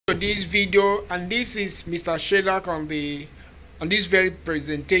this video, and this is Mr. Shedak on this very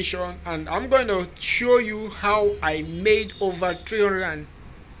presentation, and I'm going to show you how I made over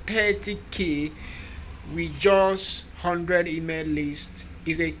 330k with just 100 email lists.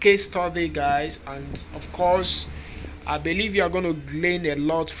 It's a case study, guys, and of course I believe you are going to glean a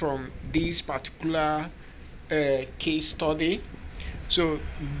lot from this particular case study. So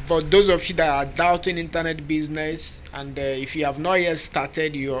for those of you that are doubting internet business, and if you have not yet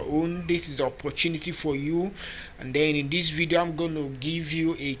started your own, this is an opportunity for you. And then in this video I'm going to give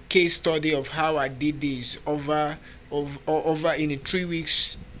you a case study of how I did this over in 3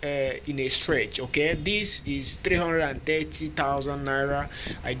 weeks in a stretch. Okay, this is 330,000 naira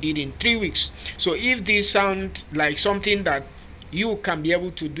I did in 3 weeks. So if this sounds like something that you can be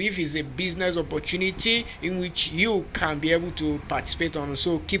able to do, if it's a business opportunity in which you can be able to participate on,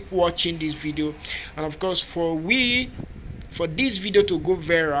 so keep watching this video. And of course, for this video to go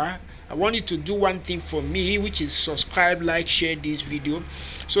viral, I want you to do one thing for me, which is subscribe, like, share this video,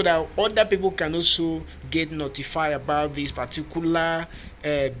 so that other people can also get notified about this particular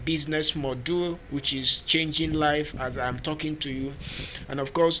business module, which is changing life as I'm talking to you. And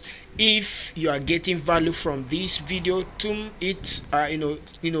of course, if you are getting value from this video,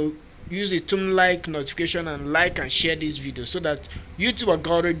 use the like notification and like and share this video, so that YouTube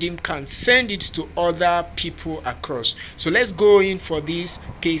algorithm can send it to other people across. So let's go in for this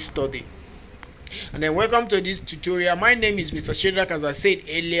case study. And then welcome to this tutorial. My name is Mr. Shedak, as I said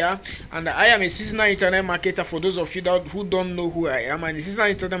earlier, and I am a seasonal internet marketer. For those of you who don't know who I am, I'm a seasonal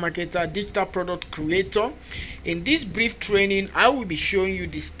internet marketer, digital product creator. In this brief training, I will be showing you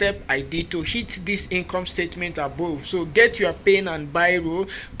the step I did to hit this income statement above. So get your pen and biro,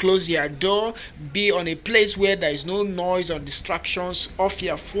 close your door, be on a place where there is no noise or distractions, off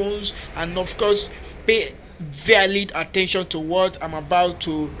your phones, and of course pay valid attention to what I'm about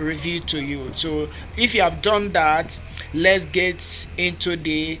to review to you. So if you have done that, let's get into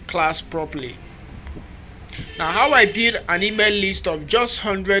the class properly. Now, how I build an email list of just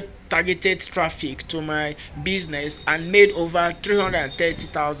 100 targeted traffic to my business and made over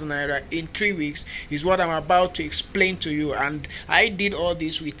 330,000 naira in 3 weeks is what I'm about to explain to you. And I did all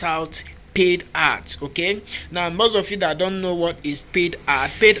this without paid ads. Okay, now most of you that don't know what is paid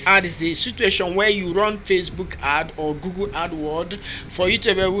ad is the situation where you run Facebook ad or Google AdWords for you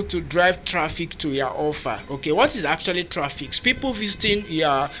to be able to drive traffic to your offer. Okay, what is actually traffic? People visiting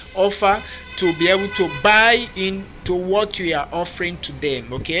your offer to be able to buy into what you are offering to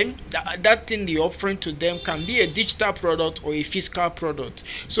them. Okay, that thing you're offering to them can be a digital product or a physical product.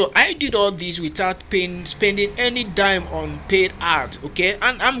 So I did all this without spending any dime on paid ad. Okay,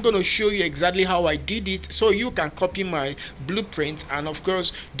 and I'm going to show you exactly how I did it, so you can copy my blueprint and of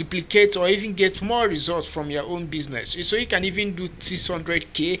course duplicate or even get more results from your own business. So you can even do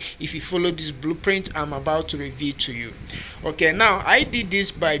 600k if you follow this blueprint I'm about to review to you. Okay, now I did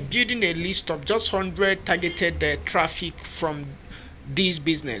this by building a list of just 100 targeted traffic from this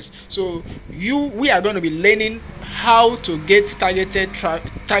business. So we are going to be learning how to get targeted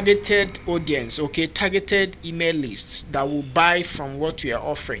audience, okay, targeted email lists that will buy from what we are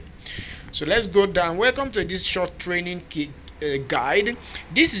offering. So let's go down. Welcome to this short training guide.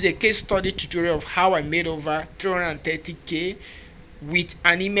 This is a case study tutorial of how I made over 330k with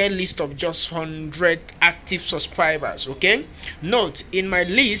an email list of just 100 active subscribers. Okay, note, in my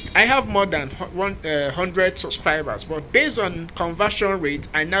list I have more than 100 subscribers, but based on conversion rate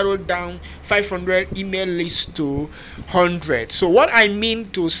I narrowed down 500 email lists to 100. So what I mean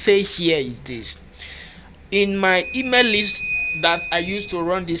to say here is this: in my email list that I used to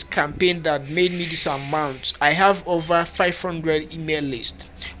run this campaign that made me this amount, I have over 500 email lists.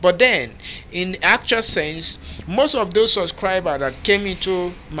 But then in actual sense, most of those subscribers that came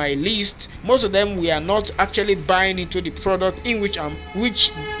into my list, most of them we are not actually buying into the product in which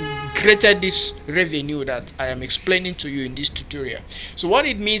created this revenue that I am explaining to you in this tutorial. So what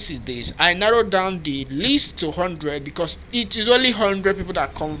it means is this: I narrowed down the list to 100 because it is only 100 people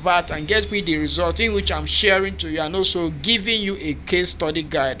that convert and get me the result in which I'm sharing to you, and also giving you a case study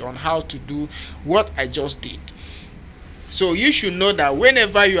guide on how to do what I just did. So you should know that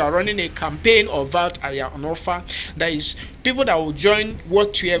whenever you are running a campaign or an offer, there is people that will join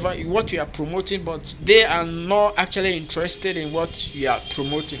what you are promoting, but they are not actually interested in what you are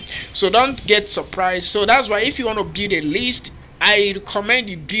promoting. So don't get surprised. So that's why if you want to build a list, I recommend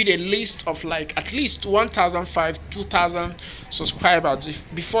you build a list of like at least 1,500 2,000 subscribers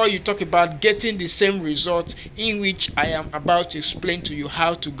before you talk about getting the same results in which I am about to explain to you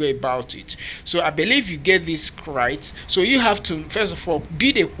how to go about it. So I believe you get this right. So you have to first of all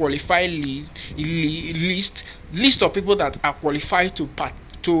build a qualified list of people that are qualified to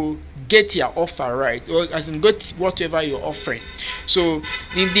to get your offer right, or as in get whatever you're offering. So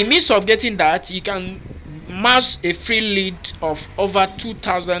in the midst of getting that, you can mass a free lead of over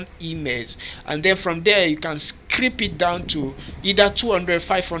 2,000 emails, and then from there you can script it down to either 200,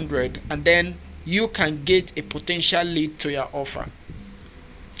 500, and then you can get a potential lead to your offer.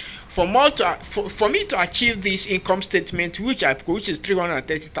 For me to achieve this income statement, which is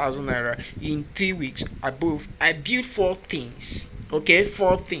 330,000 naira in 3 weeks above, I build 4 things. Okay,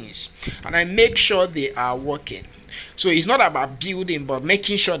 4 things, and I make sure they are working. So it's not about building, but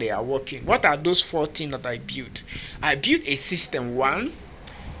making sure they are working. What are those 4 things that I build? I build a system, 1,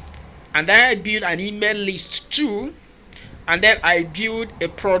 and then I build an email list, 2, and then I build a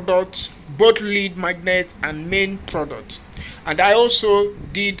product, both lead magnet and main product. And I also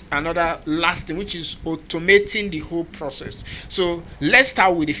did another last thing, which is automating the whole process. So let's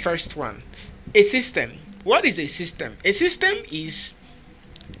start with the first one, a system. What is a system? A system is,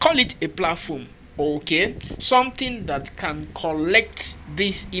 call it a platform, okay, something that can collect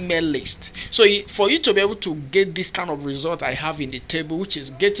this email list. So for you to be able to get this kind of result I have in the table, which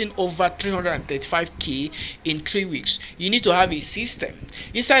is getting over 335k in 3 weeks, you need to have a system.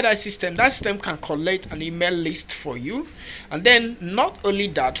 Inside that system can collect an email list for you. And then not only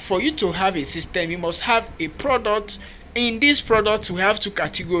that, for you to have a system, you must have a product. In this product we have 2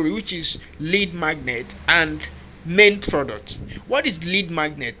 categories, which is lead magnet and main product. What is lead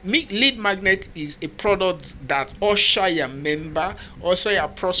magnet? Lead magnet is a product that usher your member, usher your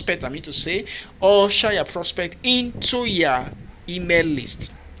prospect, usher your prospect into your email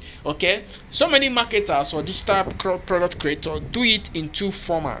list. Okay, so many marketers or digital product creators do it in 2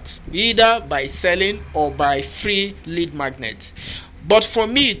 formats, either by selling or by free lead magnets. But for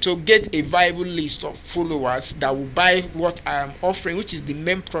me to get a viable list of followers that will buy what I am offering, which is the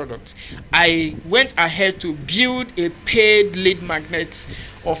main product, I went ahead to build a paid lead magnet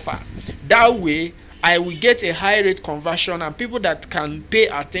offer. That way I will get a high rate conversion and people that can pay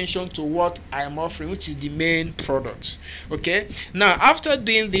attention to what I am offering, which is the main product. Okay, now after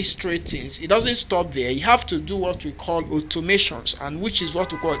doing these 3 things, it doesn't stop there. You have to do what we call automations, and which is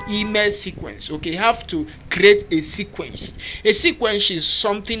what we call email sequence. Okay, you have to create a sequence. A sequence is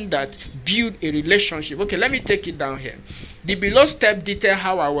something that build a relationship. Okay, let me take it down here. The below step detail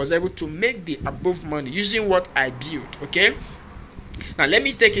how I was able to make the above money using what I built. Okay, now let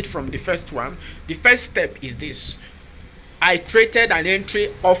me take it from the first one. The first step is this: I created an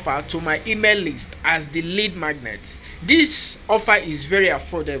entry offer to my email list as the lead magnet. This offer is very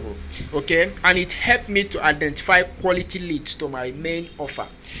affordable, okay, and it helped me to identify quality leads to my main offer.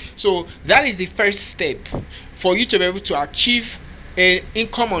 So that is the first step for you to be able to achieve a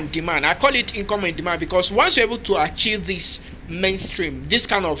income on demand. I call it income on demand because once you're able to achieve this mainstream, this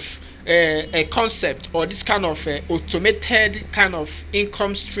kind of a concept, or this kind of automated kind of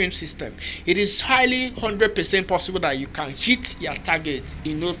income stream system, it is highly 100% possible that you can hit your target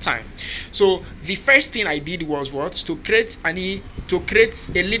in no time. So the first thing I did was what? To create a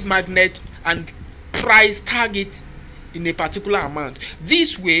lead magnet and price target in a particular amount.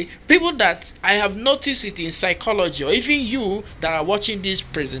 This way, people that I have noticed it in psychology, or even you that are watching this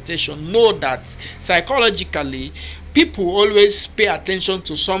presentation, know that psychologically people always pay attention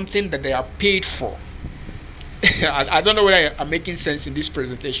to something that they are paid for. I don't know whether I'm making sense in this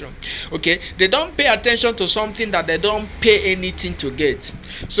presentation. Okay, they don't pay attention to something that they don't pay anything to get.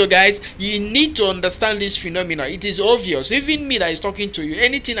 So guys, you need to understand this phenomena. It is obvious. Even me that is talking to you,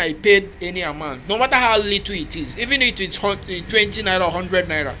 anything I paid any amount, no matter how little it is, even if it's 20 naira or 100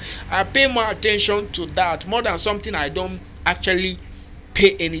 naira, I pay more attention to that more than something I don't actually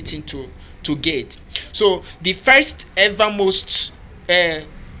pay anything to get. So the first ever most the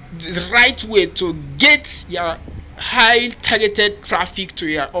right way to get your high targeted traffic to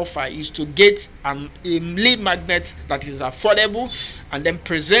your offer is to get a lead magnet that is affordable and then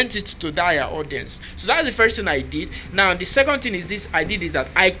present it to your audience. So that's the first thing I did. Now the second thing is this: I did that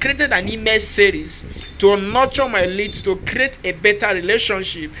I created an email series to nurture my leads, to create a better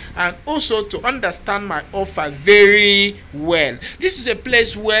relationship, and also to understand my offer very well. This is a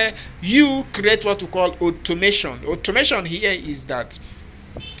place where you create what we call automation. Automation here is that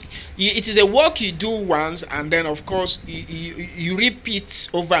it is a work you do once, and then of course you repeat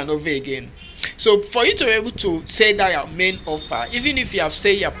over and over again. So for you to be able to say that your main offer, even if you have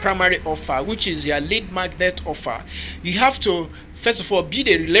said your primary offer, which is your lead magnet offer, you have to first of all build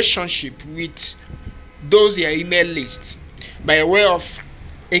a relationship with those your email lists by way of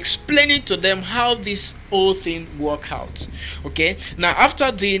explaining to them how this whole thing work out. Okay, now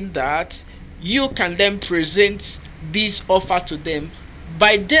after doing that, you can then present this offer to them.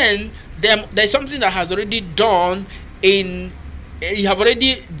 By then there's something that has already done in you have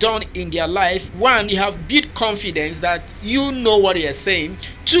already done in their life. One, you have built confidence that you know what they are saying.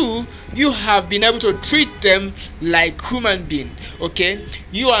 Two, you have been able to treat them like human being. Okay,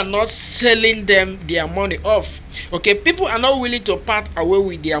 you are not selling them their money off. Okay, people are not willing to part away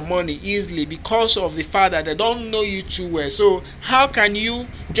with their money easily because of the fact that they don't know you too well. So how can you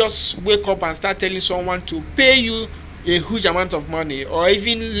just wake up and start telling someone to pay you a huge amount of money, or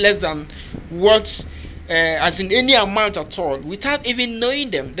even less than what as in any amount at all, without even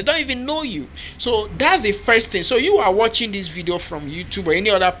knowing them? They don't even know you. So that's the first thing. So you are watching this video from YouTube or any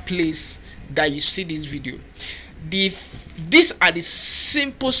other place that you see this video. These are the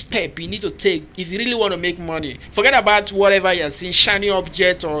simple steps you need to take if you really want to make money. Forget about whatever you're seeing, shiny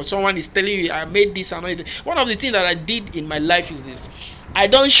object, or someone is telling you I made this and that. One of the things that I did in my life is this: I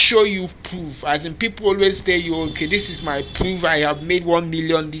don't show you proof. As in, people always tell you, okay, this is my proof, I have made 1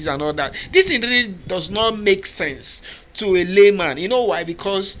 million, this and all that. This really does not make sense to a layman. You know why?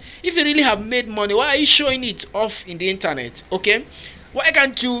 Because if you really have made money, why are you showing it off in the internet? Okay, why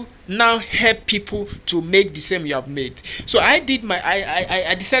can't you now help people to make the same you have made? So I did my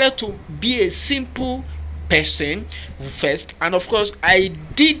I decided to be a simple person first, and of course I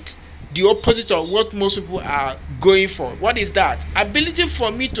did the opposite of what most people are going for. What is that? Ability for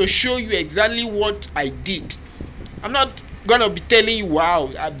me to show you exactly what I did. I'm not gonna be telling you,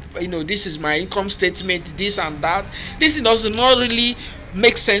 wow, this is my income statement, this and that. This does not really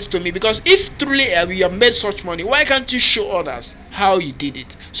make sense to me, because if truly you have made such money, why can't you show others how you did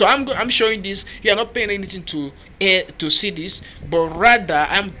it? So I'm showing this. You are not paying anything to see this, but rather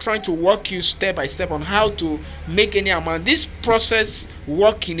I'm trying to walk you step by step on how to make any amount. This process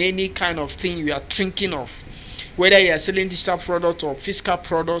work in any kind of thing you are thinking of, whether you are selling digital product or physical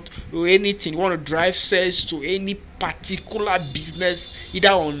product or anything. You want to drive sales to any particular business,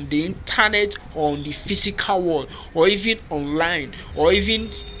 either on the internet or on the physical world, or even online, or even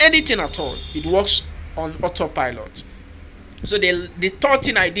anything at all. It works on autopilot. So the third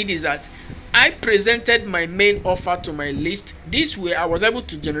thing I did is that I presented my main offer to my list. This way I was able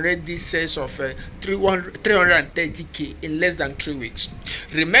to generate this sales of 330k in less than 3 weeks.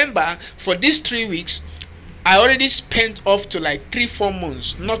 Remember, for these 3 weeks I already spent up to like 3-4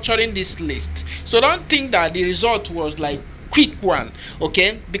 months nurturing this list. So don't think that the result was like quick one,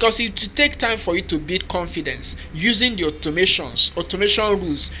 okay? Because it will take time for you to build confidence using the automation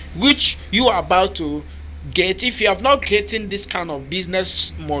rules which you are about to get. If you have not getting this kind of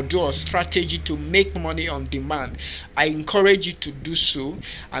business model or strategy to make money on demand, I encourage you to do so.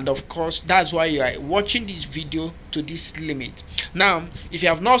 And of course, that's why you are watching this video to this limit. Now, if you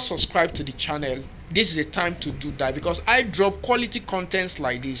have not subscribed to the channel, this is the time to do that, because I drop quality contents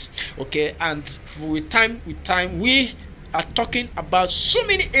like this, okay? And with time we are talking about so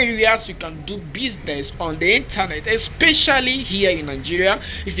many areas you can do business on the internet, especially here in Nigeria,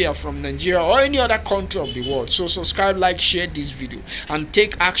 if you are from Nigeria or any other country of the world. So subscribe, like, share this video, and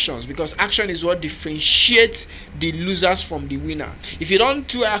take actions, because action is what differentiates the losers from the winner. If you don't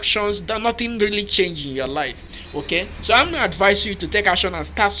do actions, then nothing really changes in your life, okay? So I'm gonna advise you to take action and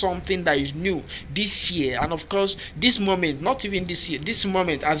start something that is new this year. And of course, this moment, not even this year, this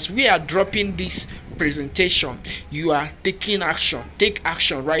moment, as we are dropping this presentation, you are taking action. Take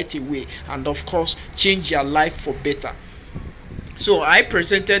action right away, and of course change your life for better. So I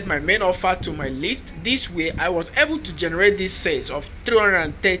presented my main offer to my list. This way I was able to generate this sales of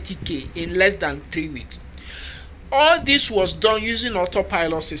 330k in less than 3 weeks. All this was done using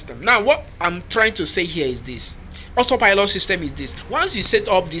autopilot system. Now what I'm trying to say here is this: autopilot system is this: once you set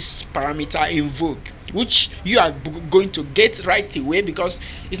up this parameter invoke, which you are going to get right away, because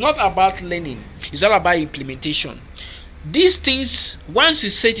it's not about learning, it's all about implementation. These things, once you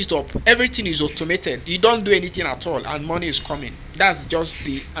set it up, everything is automated. You don't do anything at all, and money is coming. That's just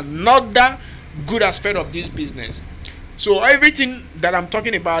another good aspect of this business. So everything that I'm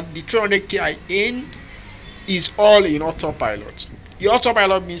talking about, the 300k I earn, is all in autopilot. The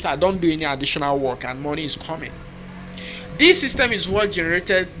autopilot means I don't do any additional work and money is coming. This system is what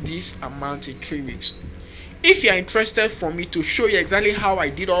generated this amount in 3 weeks. If you are interested for me to show you exactly how I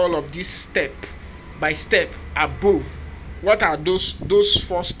did all of this step by step above, what are those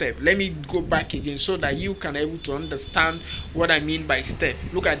 4 steps? Let me go back again so that you can able to understand what I mean by step.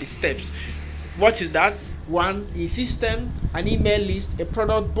 Look at the steps. What is that? 1, a system, an email list, a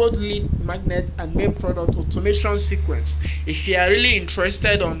product, both lead magnet and main product automation sequence. If you are really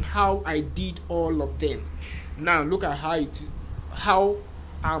interested on how I did all of them, now look at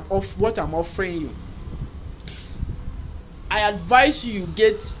what I'm offering you. I advise you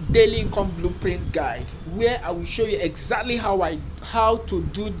get daily income blueprint guide, where I will show you exactly how to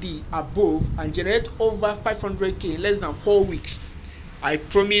do the above and generate over 500k in less than 4 weeks. I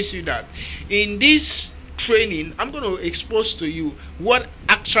promise you that. In this training, I'm going to expose to you what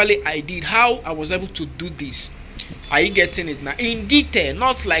actually I did, how I was able to do this. Are you getting it now? In detail,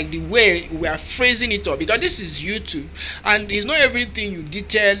 not like the way we are phrasing it up, because this is YouTube and it's not everything you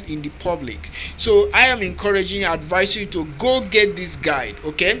detail in the public. So I am encouraging you, advising you to go get this guide.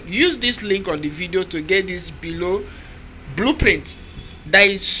 Okay, use this link on the video to get this below blueprint. There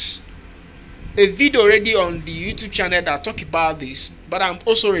is a video already on the YouTube channel that talk about this, but I'm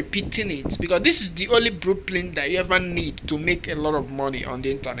also repeating it because this is the only blueprint that you ever need to make a lot of money on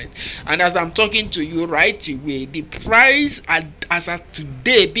the internet. And as I'm talking to you right away, the price as of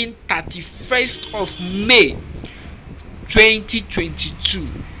today, being 31st of May 2022,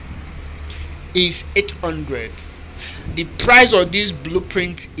 is 800. The price of this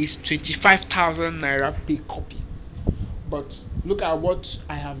blueprint is 25,000 naira per copy. But look at what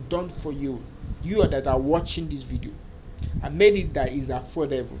I have done for you. You that are watching this video, I made it that is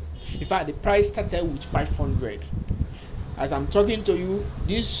affordable. In fact, the price started with 500. As I'm talking to you,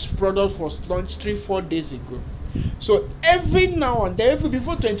 this product was launched 3-4 days ago. So every now and then,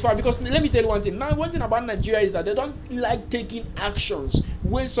 before 25, because let me tell you one thing. Now, one thing about Nigeria is that they don't like taking actions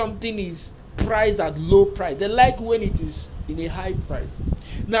when something is priced at low price. They like when it is in a high price.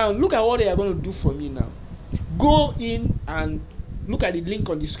 Now, look at what they are going to do for me now. Go in and look at the link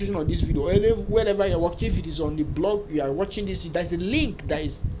on the description of this video. Wherever you're watching, if it is on the blog you are watching this, there's a link that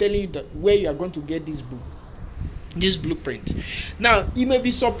is telling you that where you are going to get this book, this blueprint. Now you may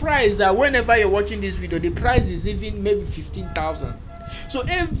be surprised that whenever you're watching this video, the price is even maybe 15,000. So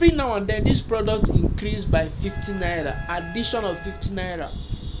every now and then this product increased by 50 naira, addition of 50 naira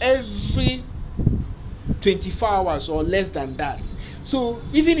every 24 hours or less than that. So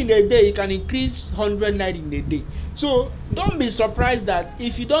even in a day, you can increase 100 naira in a day. So don't be surprised that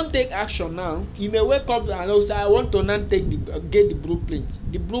if you don't take action now, you may wake up and say, I want to now get the blueprint.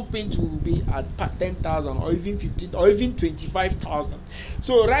 The blueprint will be at 10,000 or even 15 or even 25,000.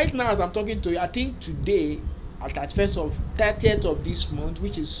 So right now, as I'm talking to you, I think today, at 30th of this month,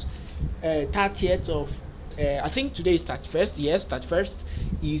 which is 30th of, I think today is 31st. Yes, 31st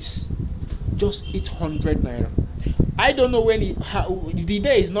is just 800 naira. I don't know when the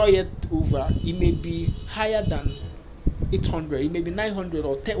day is not yet over. It may be higher than 800. It may be 900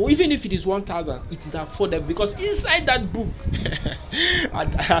 or 10, or even if it is 1,000, it is affordable because inside that book,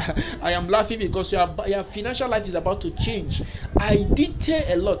 I am laughing because your financial life is about to change. I detail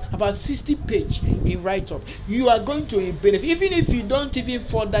a lot, about 60 pages in write-up. You are going to benefit, even if you don't even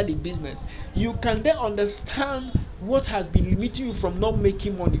further the business. You can then understand what has been limiting you from not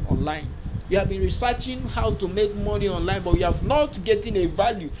making money online. You have been researching how to make money online, but you have not getting a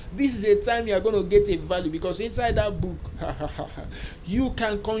value. This is a time you are going to get a value because inside that book, you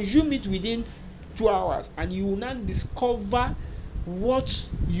can consume it within 2 hours and you will now discover what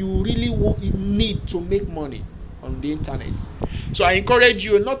you really need to make money on the internet. So I encourage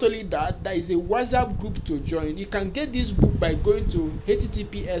you, not only that, there is a WhatsApp group to join. You can get this book by going to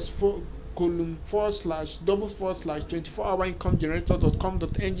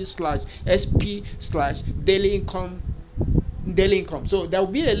https://24/24/24hourinecomgenerator.com.ng/sp/daily income. So there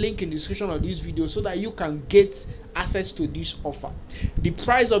will be a link in the description of this video so that you can get access to this offer. The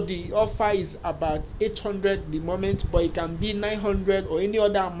price of the offer is about 800 the moment, but it can be 900 or any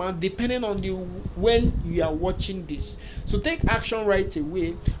other amount depending on when you are watching this. So take action right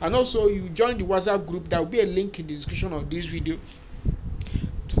away, and also you join the WhatsApp group. There will be a link in the description of this video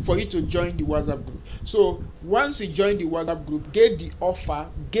for you to join the WhatsApp group. So once you join the WhatsApp group, get the offer,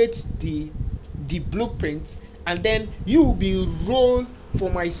 get the blueprint, and then you will be enrolled for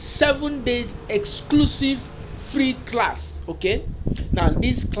my 7 days exclusive free class. Okay, now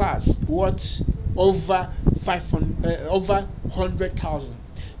this class worth over 100,000,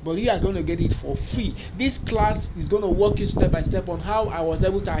 but you are going to get it for free. This class is going to walk you step by step on how I was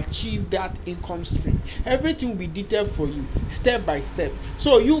able to achieve that income stream. Everything will be detailed for you step by step,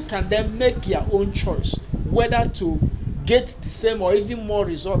 so you can then make your own choice whether to get the same or even more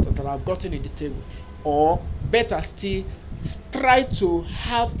result that I've gotten in the table, or better still, try to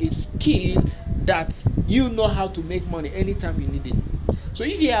have a skill that you know how to make money anytime you need it. So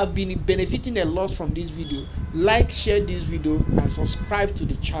if you have been benefiting a lot from this video, like, share this video and subscribe to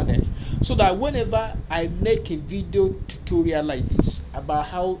the channel so that whenever I make a video tutorial like this about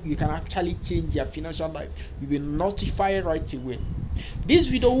how you can actually change your financial life, you will be notified right away. This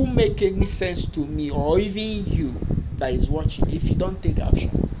video won't make any sense to me or even you that is watching if you don't take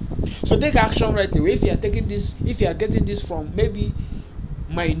action. So take action right away. If you are taking this, if you are getting this from maybe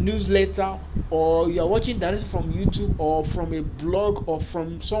my newsletter, or you are watching directly from YouTube or from a blog or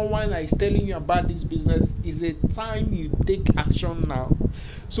from someone that is telling you about this business, is a time you take action now.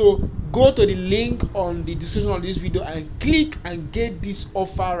 So go to the link on the description of this video and click and get this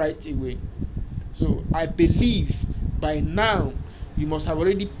offer right away. So I believe by now you must have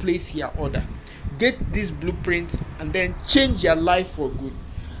already placed your order. Get this blueprint and then change your life for good.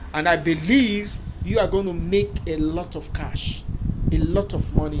 And I believe you are going to make a lot of cash, a lot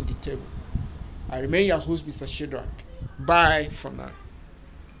of money in the table. I remain your host, Mr. Shedrack. Bye for now.